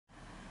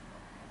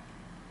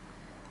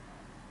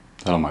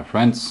Hello my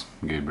friends,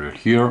 Gabriel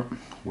here.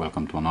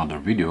 Welcome to another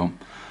video.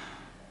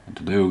 And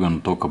today we're going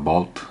to talk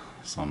about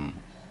some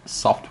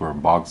software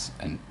bugs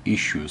and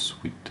issues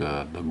with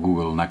the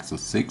Google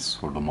Nexus 6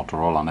 or the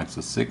Motorola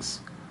Nexus 6.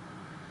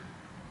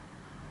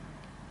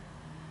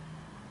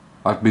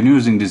 I've been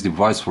using this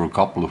device for a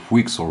couple of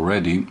weeks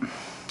already,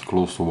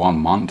 close to 1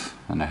 month,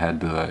 and I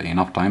had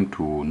enough time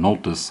to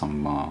notice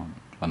some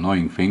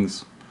annoying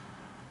things.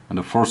 And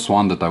the first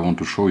one that I want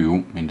to show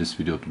you in this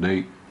video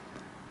today,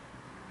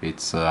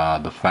 it's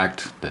the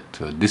fact that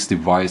this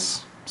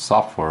device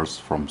suffers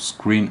from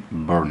screen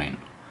burning.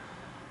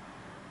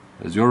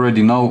 As you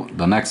already know,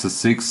 the Nexus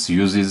 6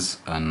 uses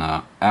an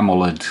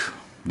Amoled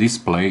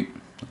display,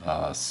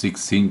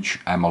 6-inch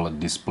Amoled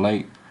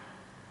display,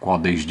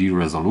 Quad HD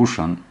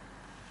resolution,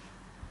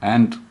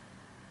 and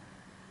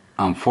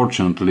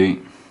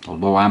unfortunately,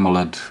 although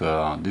Amoled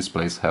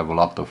displays have a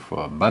lot of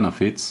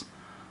benefits,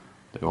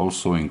 they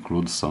also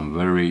include some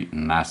very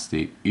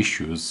nasty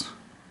issues.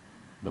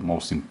 The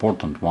most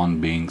important one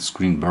being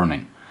screen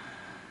burning.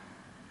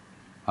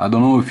 I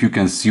don't know if you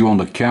can see on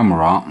the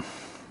camera,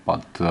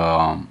 but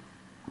on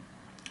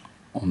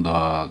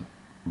the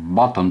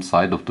bottom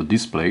side of the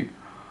display,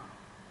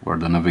 where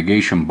the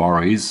navigation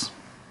bar is,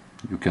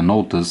 you can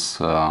notice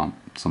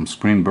some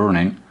screen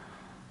burning.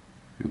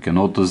 You can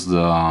notice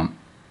the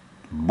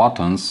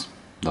buttons,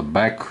 the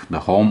back, the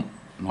home,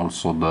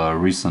 also the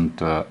recent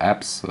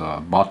apps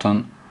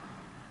button.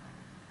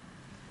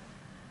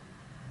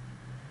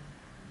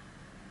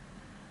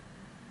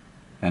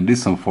 And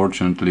this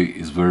unfortunately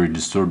is very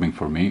disturbing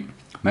for me,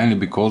 mainly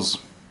because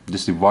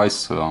this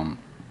device is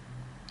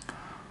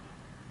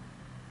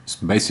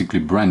basically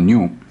brand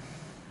new,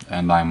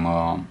 and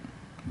I'm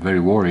very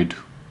worried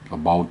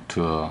about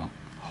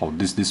how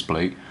this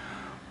display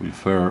will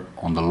fare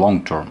on the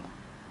long term.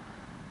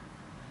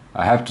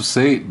 I have to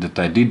say that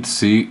I did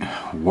see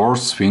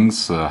worse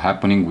things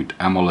happening with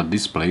AMOLED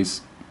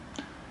displays,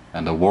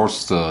 and the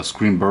worst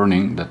screen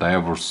burning that I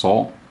ever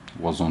saw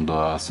was on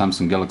the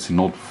Samsung Galaxy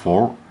Note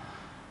 4,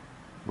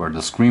 where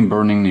the screen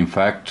burning in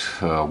fact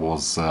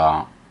was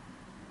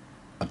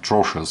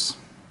atrocious,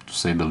 to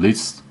say the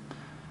least.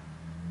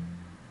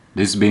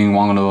 This being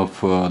one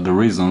of the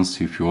reasons,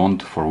 if you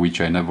want, for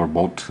which I never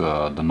bought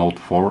the Note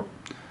 4,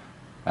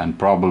 and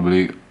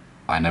probably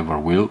I never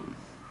will.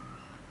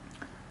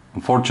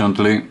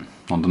 Unfortunately,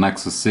 on the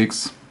Nexus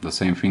 6 the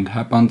same thing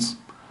happens,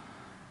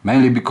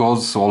 mainly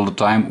because all the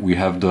time we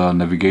have the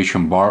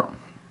navigation bar,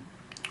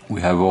 we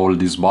have all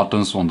these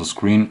buttons on the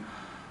screen.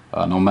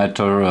 No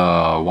matter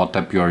what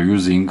app you are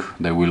using,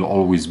 they will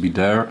always be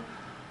there.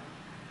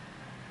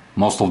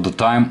 Most of the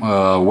time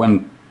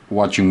when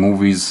watching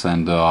movies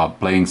and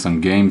playing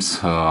some games,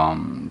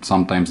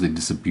 sometimes they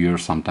disappear,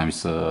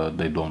 sometimes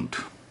they don't.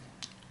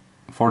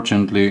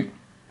 Fortunately,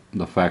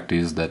 the fact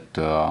is that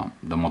the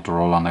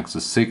Motorola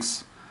Nexus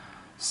 6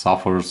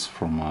 suffers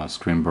from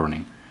screen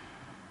burning.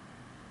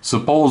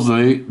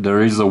 Supposedly there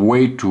is a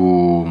way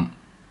to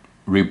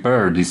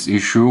repair this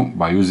issue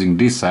by using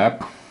this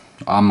app,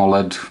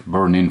 AMOLED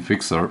burn-in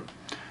fixer,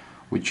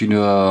 which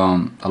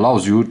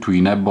allows you to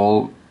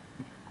enable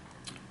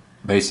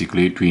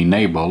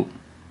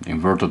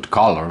inverted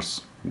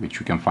colors, which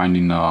you can find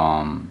in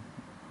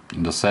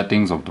the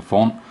settings of the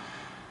phone.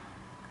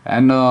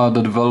 And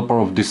the developer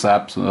of this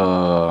app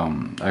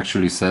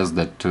actually says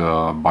that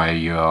by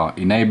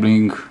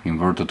enabling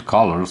inverted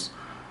colors,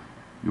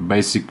 you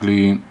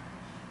basically,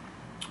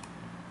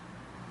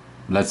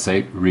 let's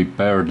say,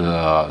 repair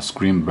the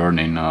screen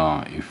burning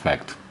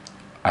effect.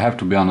 I have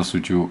to be honest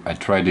with you, I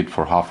tried it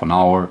for half an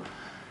hour.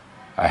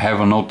 I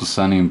haven't noticed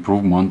any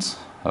improvements,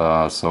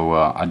 so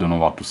I don't know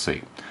what to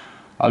say.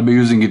 I'll be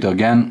using it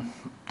again,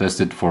 test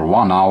it for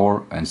 1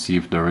 hour and see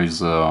if there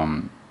is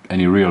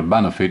any real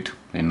benefit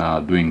in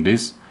doing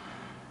this.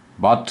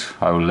 But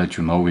I will let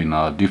you know in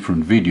a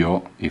different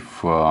video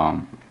if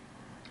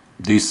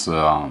this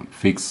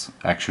fix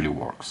actually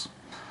works.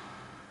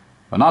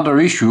 Another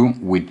issue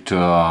with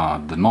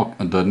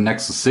the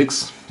Nexus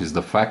 6 is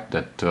the fact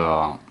that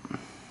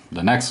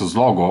the Nexus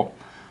logo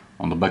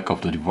on the back of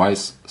the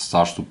device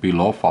starts to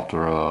peel off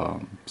after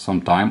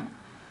some time.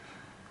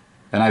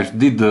 And I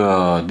did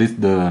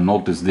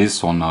notice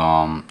this on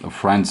a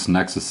friend's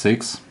Nexus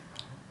 6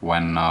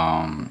 when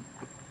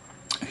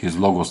his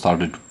logo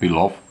started to peel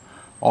off.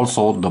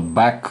 Also, the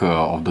back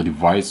of the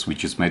device,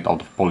 which is made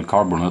out of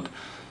polycarbonate,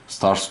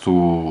 starts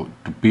to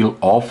peel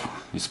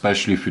off,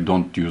 especially if you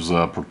don't use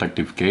a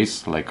protective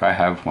case like I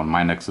have on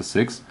my Nexus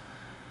 6.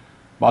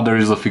 But there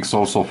is a fix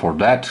also for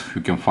that.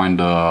 You can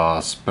find a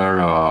spare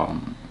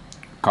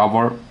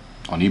cover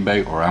on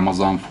eBay or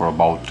Amazon for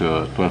about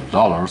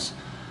 $12,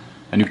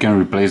 and you can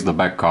replace the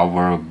back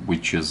cover,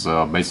 which is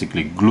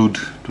basically glued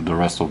to the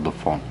rest of the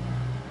phone.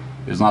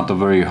 It's not a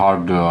very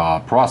hard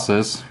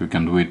process, you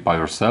can do it by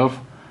yourself,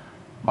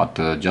 but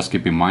just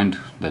keep in mind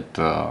that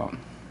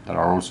there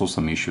are also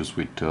some issues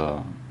with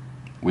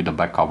the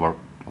back cover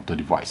of the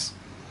device.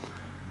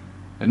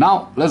 And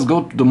now let's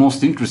go to the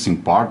most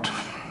interesting part.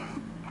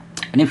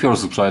 And if you're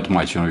subscribed to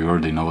my channel, you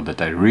already know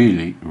that I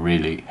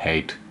really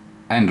hate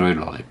Android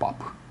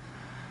Lollipop.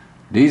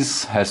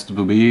 This has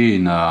to be,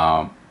 in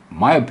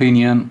my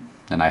opinion,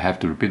 and I have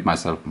to repeat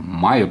myself,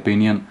 my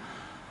opinion,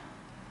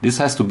 this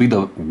has to be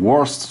the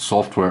worst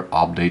software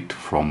update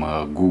from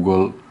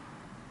Google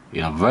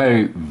in a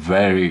very,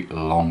 very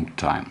long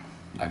time.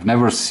 I've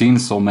never seen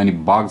so many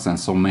bugs and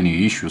so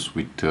many issues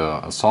with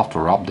a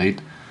software update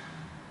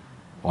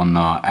on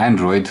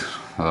Android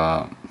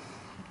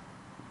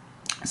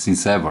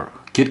since ever.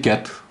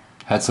 KitKat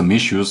had some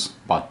issues,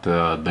 but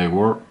they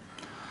were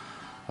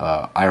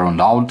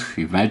ironed out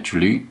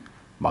eventually.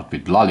 But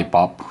with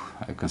Lollipop,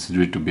 I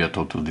consider it to be a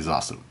total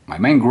disaster. My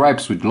main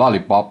gripes with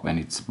Lollipop and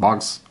its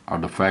bugs are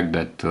the fact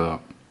that the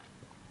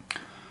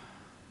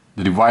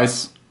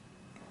device,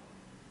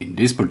 in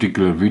this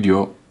particular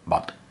video,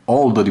 but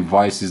all the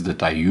devices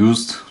that I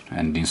used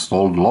and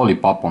installed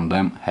Lollipop on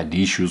them had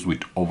issues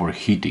with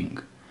overheating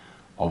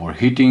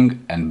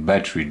and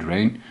battery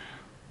drain,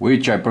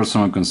 which I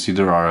personally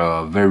consider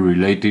are very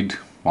related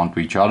one to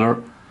each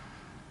other.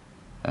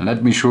 And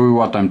let me show you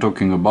what I'm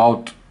talking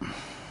about.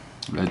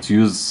 Let's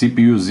use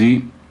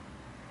CPU-Z.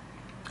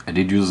 I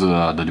did use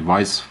the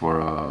device for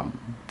a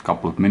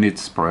couple of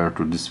minutes prior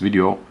to this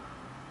video,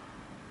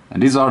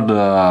 and these are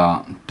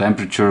the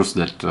temperatures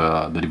that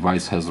the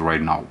device has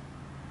right now.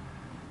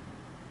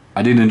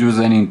 I didn't use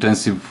any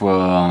intensive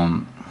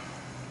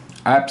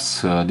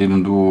apps,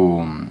 didn't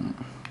do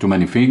too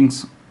many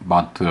things,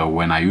 but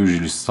when I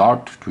usually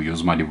start to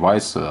use my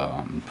device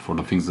for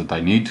the things that I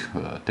need,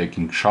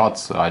 taking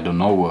shots, I don't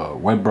know,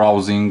 web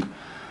browsing,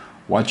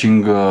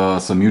 watching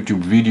some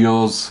YouTube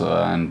videos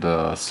and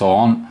so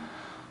on,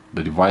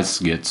 the device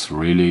gets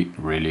really,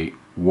 really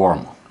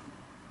warm.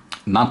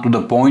 Not to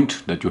the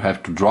point that you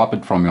have to drop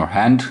it from your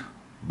hand,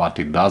 but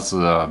it does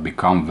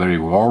become very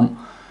warm.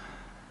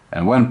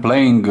 And when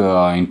playing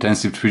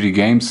intensive 3D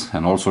games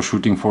and also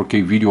shooting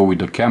 4K video with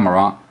the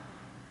camera,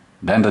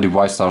 then the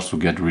device starts to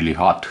get really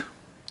hot,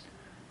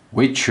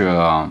 which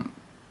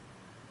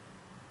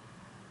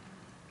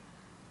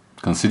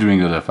considering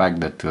the fact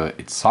that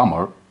it's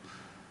summer,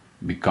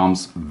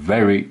 becomes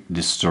very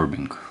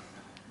disturbing.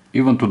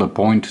 Even to the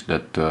point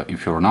that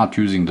if you're not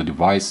using the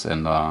device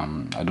and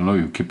I don't know,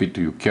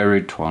 you carry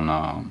it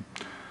on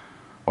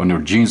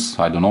your jeans,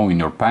 I don't know, in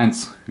your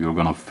pants, you're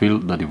gonna feel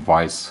the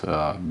device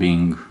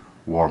being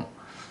warm.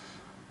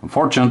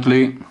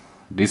 Unfortunately,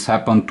 this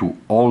happened to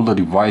all the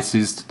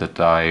devices that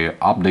I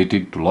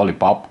updated to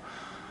Lollipop.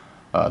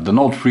 The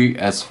Note 3,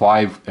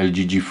 S5,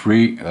 LG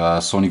G3,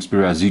 Sony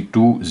Xperia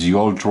Z2, Z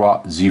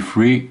Ultra,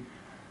 Z3,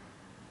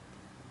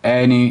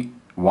 any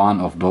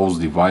one of those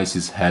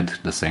devices had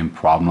the same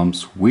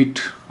problems with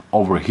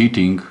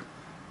overheating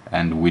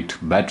and with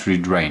battery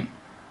drain.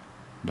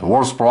 The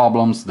worst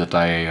problems that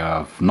I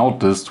have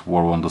noticed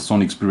were on the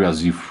Sony Xperia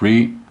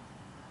Z3,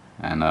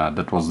 and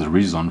that was the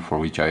reason for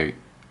which I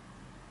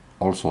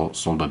also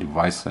sold the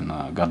device and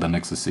got the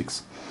Nexus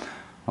 6.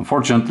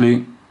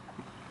 Unfortunately,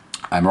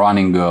 I'm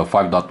running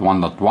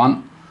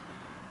 5.1.1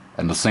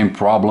 and the same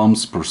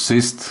problems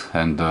persist,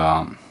 and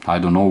I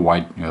don't know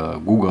why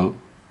Google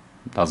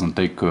doesn't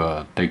take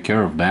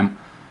care of them.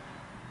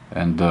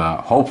 And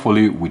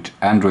hopefully with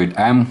Android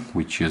M,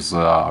 which is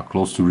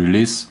close to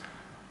release,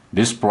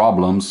 these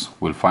problems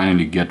will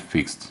finally get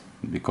fixed,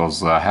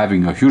 because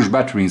having a huge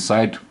battery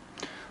inside,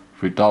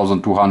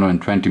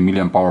 3220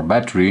 mAh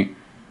battery,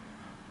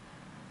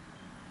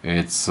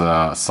 it's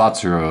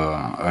such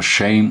a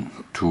shame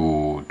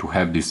to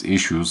have these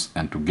issues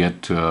and to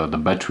get the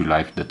battery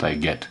life that I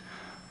get.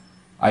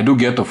 I do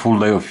get a full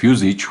day of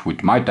usage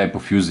with my type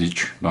of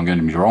usage, don't get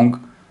me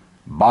wrong,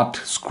 but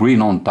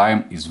screen on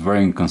time is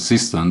very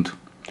inconsistent.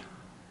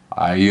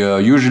 I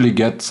usually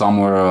get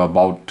somewhere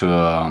about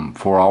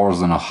 4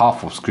 hours and a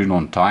half of screen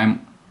on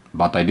time,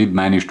 but I did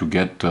manage to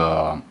get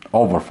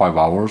over 5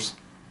 hours.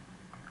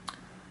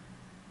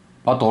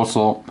 But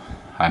also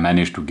I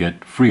managed to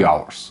get 3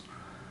 hours.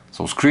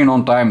 So screen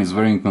on time is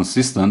very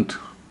inconsistent,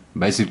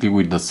 basically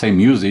with the same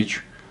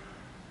usage,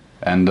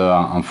 and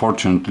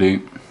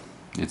unfortunately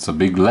it's a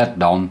big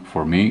letdown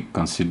for me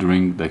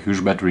considering the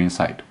huge battery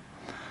inside.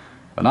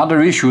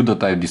 Another issue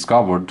that I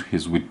discovered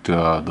is with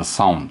the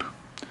sound.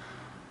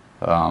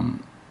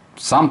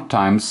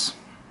 Sometimes,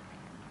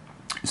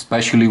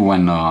 especially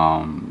when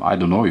I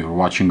don't know, you're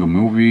watching a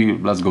movie,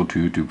 let's go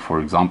to YouTube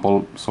for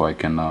example, so I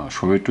can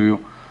show it to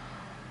you.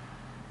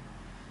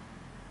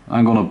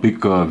 I'm gonna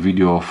pick a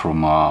video from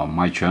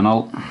my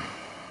channel.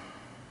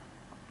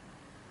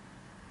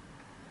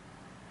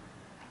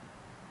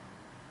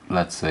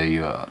 Let's say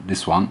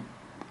this one.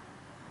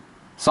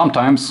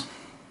 Sometimes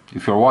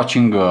if you're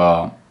watching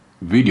a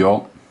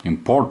video in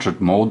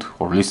portrait mode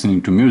or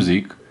listening to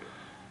music,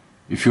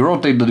 if you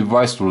rotate the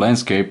device to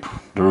landscape,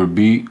 there will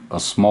be a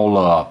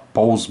small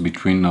pause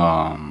between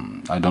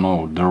I don't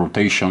know, the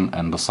rotation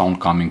and the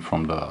sound coming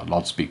from the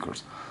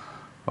loudspeakers.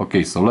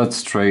 Okay, so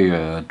let's try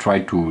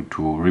to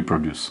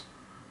reproduce.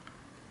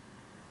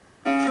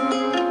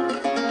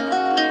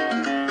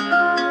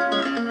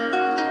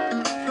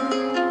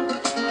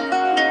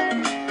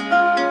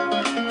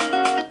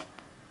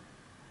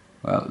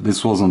 Well,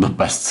 this wasn't the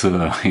best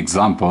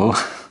example,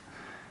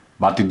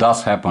 But it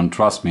does happen,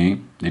 trust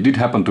me. It did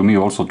happen to me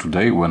also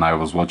today when I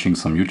was watching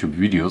some YouTube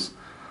videos.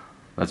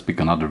 Let's pick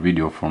another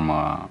video from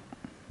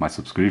my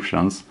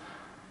subscriptions.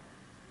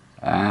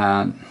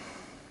 And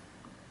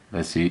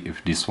let's see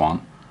if this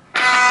one.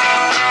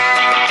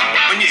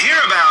 When you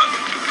hear about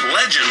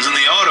legends in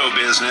the auto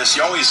business,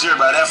 you always hear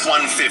about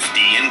F-150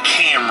 and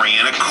Camry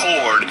and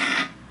Accord.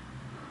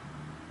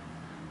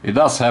 It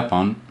does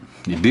happen.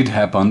 It did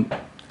happen.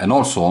 And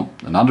also,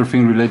 another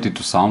thing related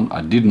to sound,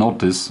 I did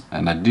notice,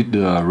 and I did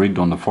read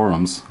on the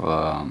forums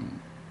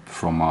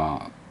from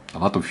a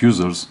lot of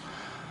users,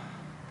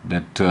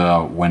 that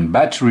when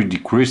battery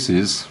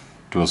decreases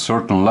to a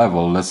certain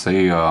level, let's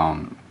say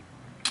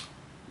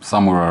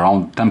somewhere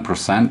around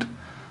 10%,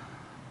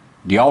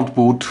 the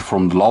output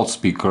from the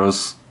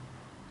loudspeakers,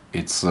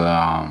 it's,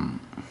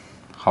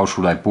 how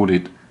should I put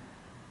it,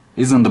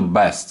 isn't the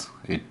best.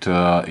 It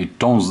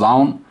tones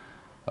down.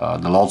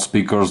 The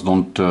loudspeakers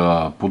don't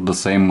put the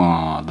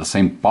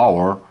same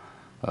power,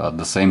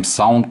 the same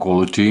sound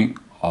quality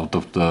out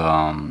of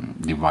the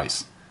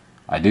device.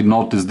 I did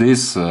notice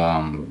this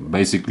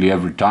basically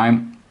every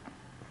time,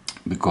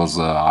 because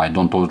I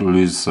don't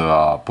always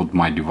put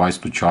my device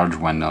to charge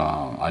when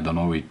I don't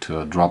know, it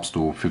drops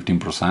to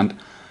 15%.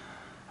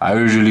 I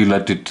usually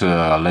let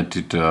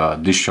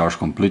it discharge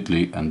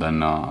completely and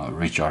then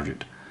recharge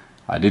it.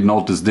 I did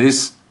notice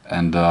this,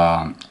 and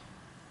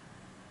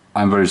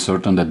I'm very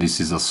certain that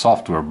this is a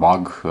software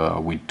bug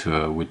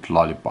with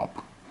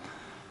Lollipop.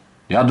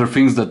 The other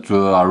things that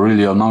are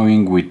really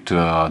annoying with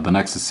the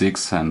Nexus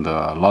 6 and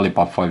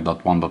Lollipop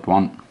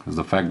 5.1.1 is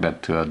the fact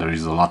that there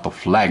is a lot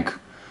of lag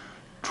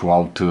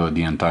throughout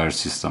the entire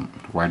system.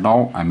 Right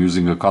now I'm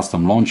using a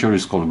custom launcher,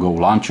 it's called Go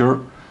Launcher.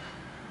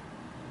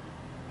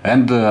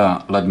 And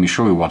let me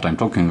show you what I'm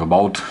talking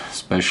about,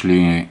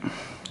 especially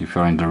if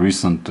you're in the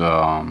recent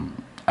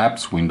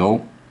apps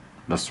window.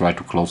 Let's try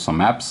to close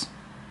some apps.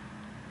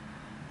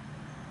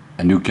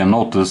 And you can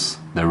notice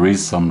there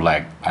is some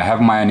lag. I have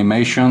my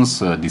animations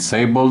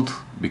disabled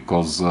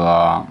because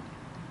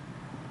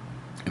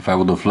if I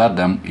would have let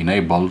them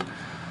enabled,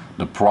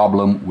 the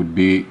problem would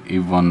be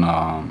even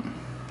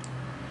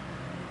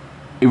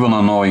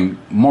annoying,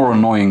 more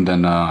annoying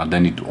than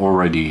it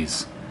already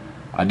is.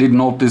 I did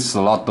notice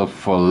a lot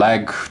of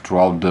lag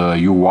throughout the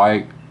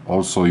UI,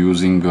 also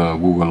using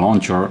Google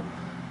Launcher.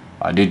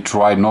 I did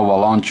try Nova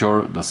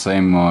Launcher, the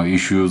same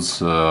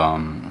issues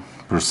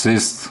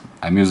persist.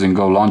 I'm using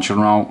Go Launcher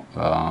now.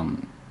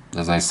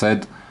 As I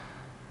said,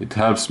 it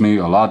helps me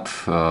a lot,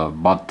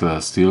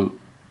 but still,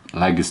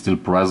 lag is still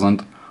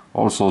present.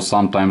 Also,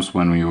 sometimes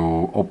when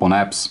you open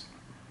apps,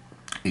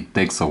 it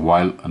takes a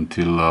while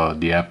until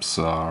the apps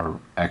are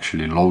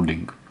actually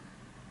loading.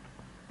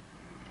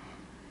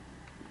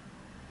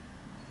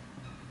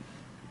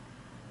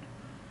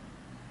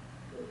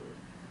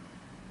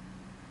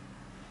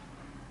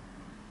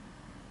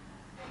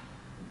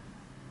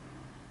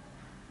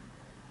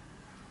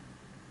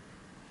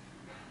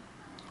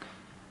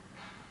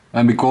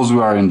 And because we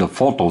are in the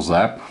Photos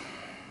app,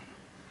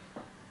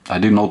 I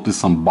did notice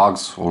some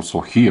bugs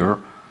also here,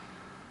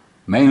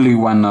 mainly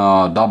when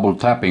double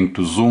tapping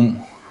to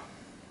zoom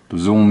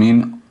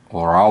in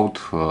or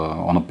out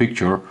on a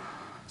picture.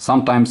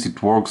 Sometimes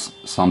it works,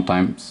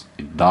 sometimes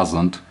it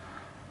doesn't.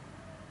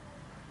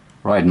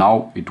 Right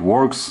now it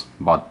works,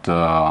 but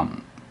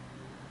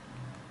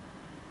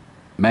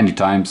many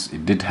times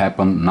it did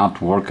happen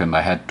not work, and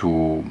I had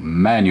to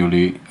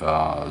manually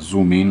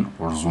zoom in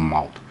or zoom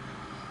out.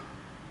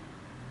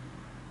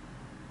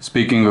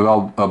 Speaking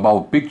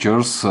about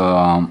pictures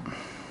and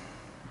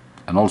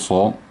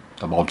also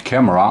about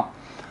camera,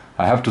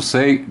 I have to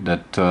say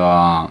that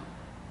on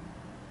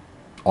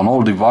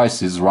all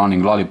devices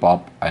running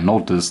Lollipop, I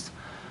noticed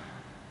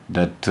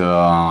that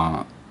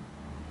the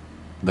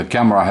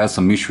camera has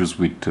some issues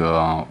with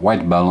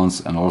white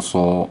balance and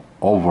also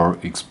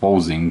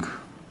overexposing.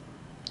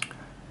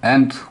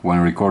 And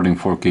when recording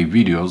 4K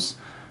videos,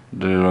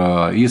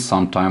 there is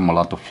sometimes a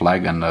lot of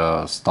lag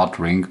and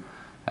stuttering,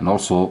 and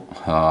also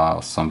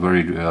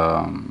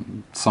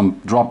some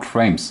dropped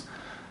frames.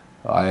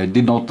 I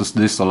did notice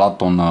this a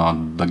lot on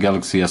the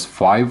Galaxy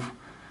S5,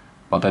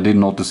 but I did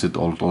notice it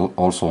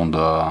also on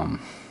the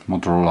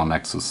Motorola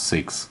Nexus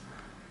 6.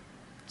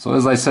 So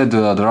as I said,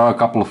 there are a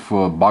couple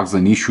of bugs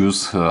and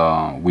issues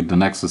with the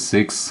Nexus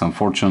 6.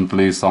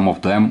 Unfortunately, some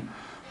of them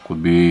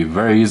could be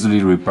very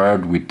easily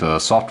repaired with a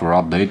software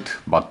update,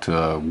 but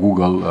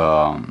Google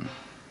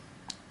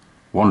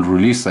won't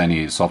release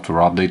any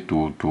software update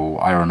to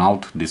iron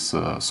out these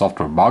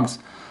software bugs.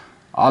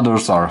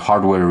 Others are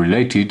hardware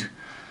related,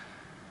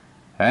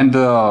 and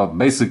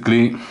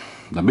basically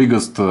the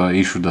biggest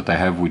issue that I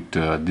have with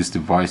this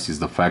device is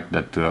the fact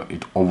that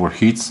it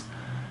overheats,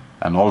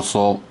 and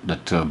also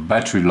that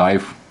battery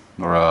life,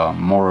 or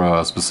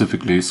more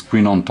specifically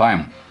screen on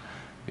time,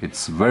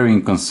 it's very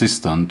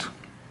inconsistent,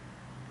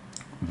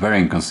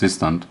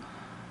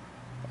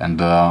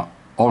 and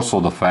also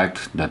the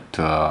fact that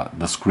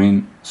the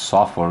screen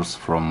suffers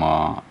from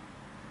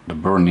the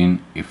burn-in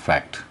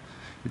effect.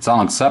 It's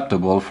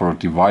unacceptable for a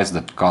device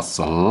that costs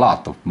a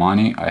lot of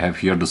money. I have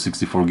here the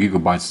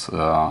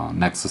 64GB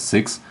Nexus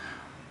 6,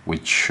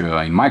 which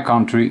in my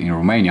country, in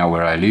Romania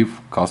where I live,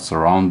 costs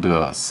around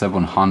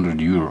 700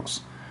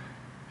 euros.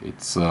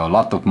 It's a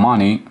lot of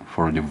money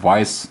for a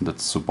device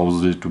that's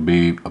supposedly to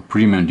be a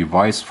premium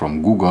device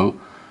from Google,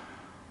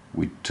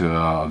 with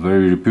a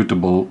very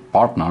reputable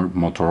partner,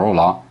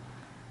 Motorola,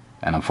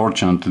 and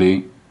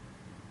unfortunately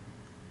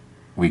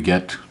we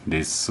get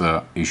these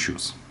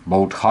issues,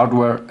 both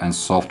hardware and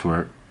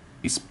software,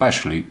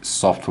 especially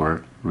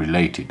software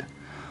related.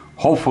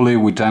 Hopefully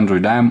with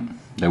Android M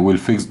they will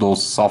fix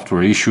those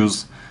software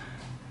issues,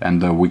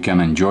 and we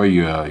can enjoy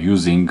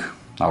using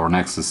our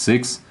Nexus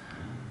 6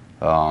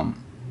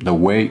 the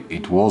way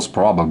it was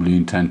probably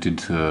intended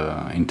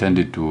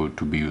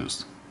to be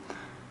used.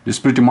 This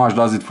pretty much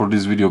does it for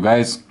this video,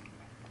 guys.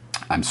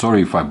 I'm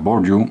sorry if I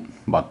bored you,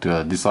 but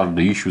these are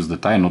the issues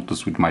that I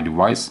noticed with my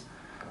device.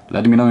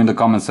 Let me know in the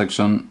comment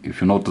section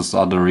if you noticed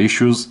other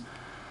issues,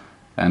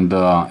 and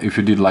if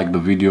you did like the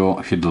video,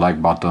 hit the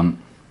like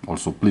button.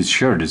 Also, please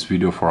share this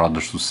video for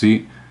others to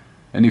see,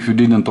 and if you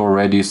didn't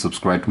already,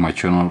 subscribe to my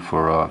channel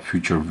for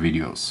future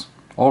videos.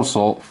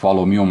 Also,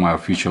 follow me on my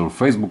official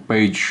Facebook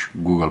page,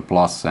 Google+,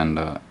 and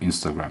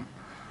Instagram.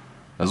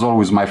 As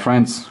always, my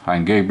friends,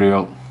 I'm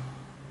Gabriel.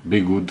 Be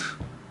good,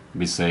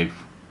 be safe,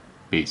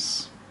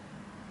 peace.